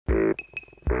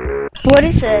What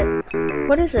is it?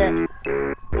 What is it?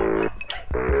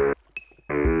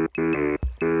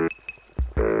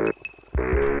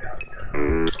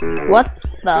 What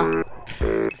the?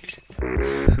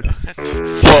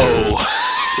 Whoa!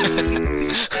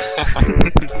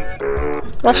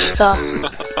 What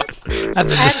the? And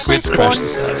the squids crashed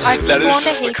inside. That is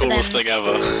just the coolest thing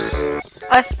ever.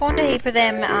 I spawned a heap of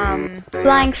them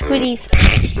Flying squiddies.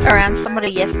 around somebody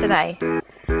yesterday,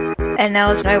 and there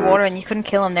was no water, and you couldn't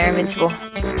kill them. They're invincible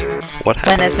What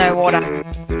when there's happens? no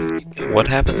water. What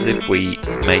happens if we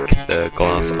make the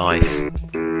glass ice?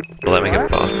 Will that make it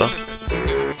faster?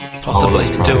 Possibly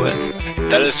do it.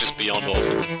 That is just beyond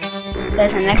awesome.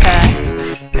 There's an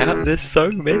echo. How? There's so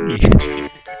many.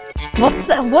 What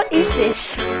the? What is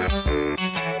this?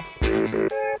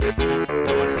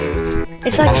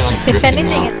 It's like If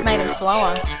anything, it's made them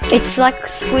slower. it's like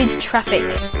squid traffic.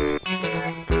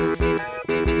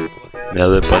 Now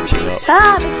they're bunching up.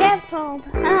 Ah, be careful!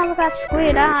 Ah, look at that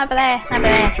squid! Ah, over there! Over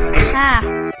there! Ah.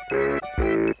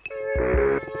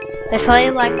 There's probably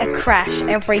like a crash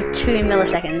every 2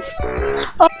 milliseconds.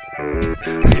 Oh,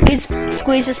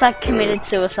 Squid's just like committed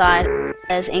suicide.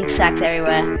 There's ink sacks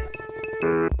everywhere.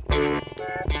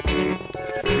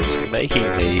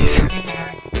 Making these.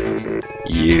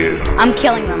 You. I'm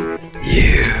killing them.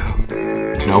 You.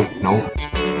 Nope, nope.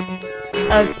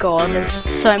 Oh god, there's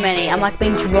so many. I'm like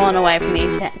being drawn away from the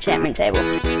enchantment table.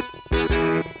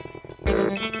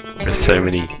 There's so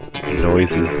many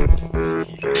noises.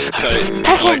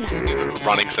 I like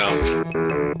running sounds.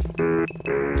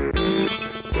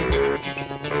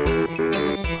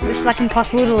 This is like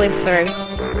impossible to live through.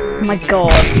 Oh my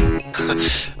god.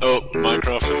 Oh,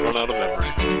 Minecraft has run out of memory.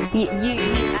 You